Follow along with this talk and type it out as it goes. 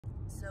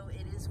So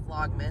it is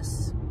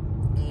Vlogmas,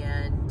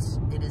 and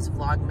it is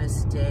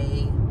Vlogmas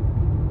day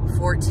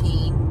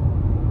 14,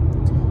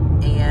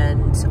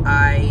 and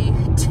I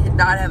did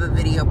not have a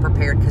video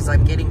prepared because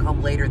I'm getting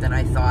home later than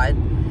I thought.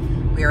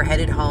 We are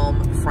headed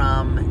home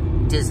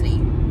from Disney,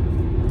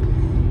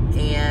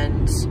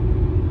 and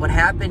what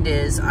happened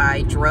is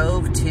I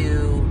drove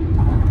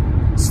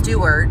to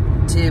Stewart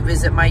to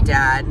visit my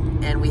dad,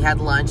 and we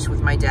had lunch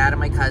with my dad and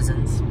my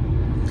cousins.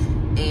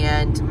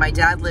 And my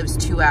dad lives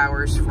 2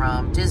 hours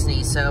from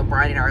Disney, so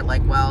Brian and I are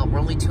like, well, we're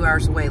only 2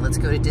 hours away. Let's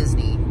go to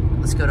Disney.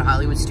 Let's go to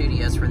Hollywood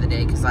Studios for the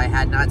day, because I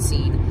had not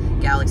seen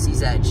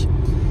Galaxy's Edge.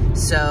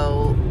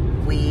 So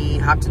we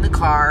hopped in the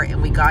car,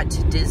 and we got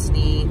to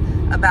Disney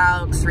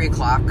about 3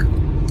 o'clock.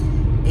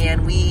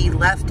 And we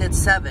left at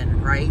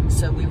 7, right?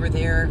 So we were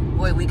there.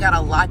 Boy, we got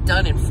a lot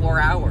done in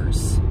 4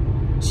 hours.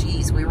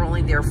 Jeez, we were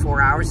only there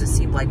 4 hours. It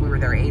seemed like we were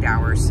there 8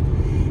 hours.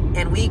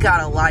 And we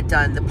got a lot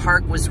done. The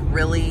park was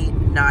really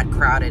not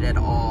crowded at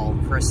all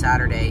for a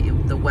Saturday.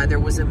 The weather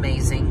was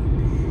amazing.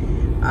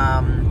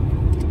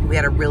 We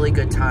had a really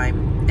good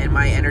time, and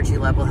my energy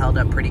level held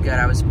up pretty good.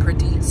 I was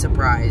pretty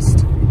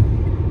surprised.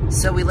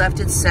 So we left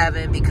at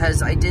 7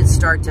 because I did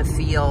start to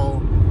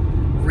feel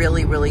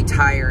really, really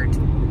tired.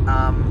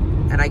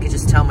 And I could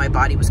just tell my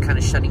body was kind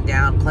of shutting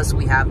down. Plus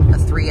we have a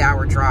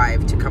 3-hour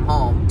drive to come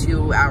home,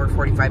 2-hour,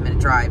 45-minute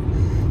drive.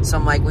 So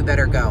I'm like, we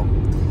better go.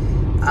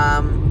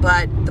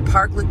 But the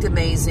park looked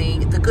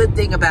amazing. The good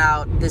thing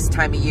about this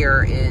time of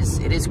year is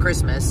it is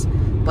Christmas,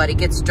 but it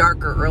gets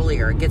darker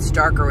earlier. It gets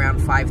dark around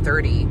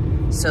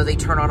 5:30, so they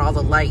turn on all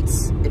the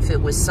lights. If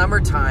it was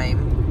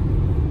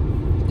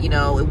summertime, you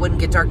know, it wouldn't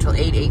get dark till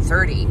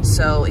 8:30.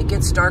 So it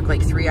gets dark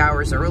like 3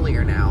 hours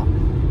earlier now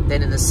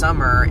than in the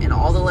summer, and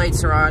all the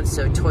lights are on.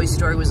 So Toy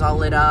Story was all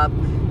lit up,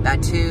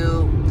 that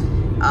too.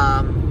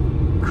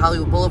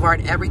 Hollywood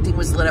Boulevard, everything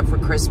was lit up for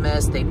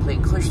Christmas. They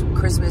played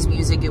Christmas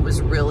music. It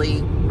was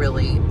really,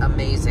 really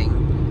amazing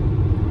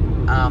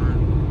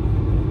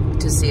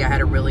to see. I had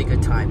a really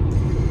good time.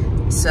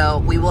 So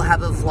we will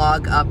have a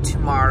vlog up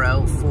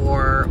tomorrow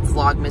for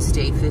Vlogmas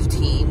Day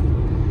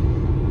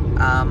 15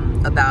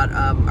 about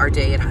our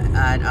day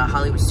at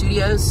Hollywood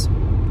Studios.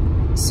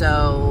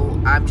 So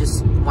I'm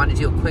just want to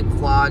do a quick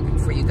vlog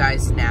for you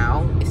guys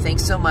now.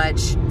 Thanks so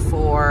much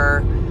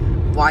for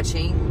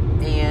watching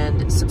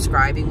and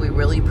subscribing. We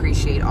really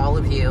appreciate all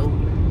of you,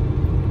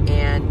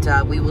 and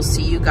we will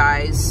see you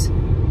guys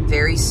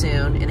very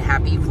soon, and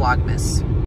happy Vlogmas.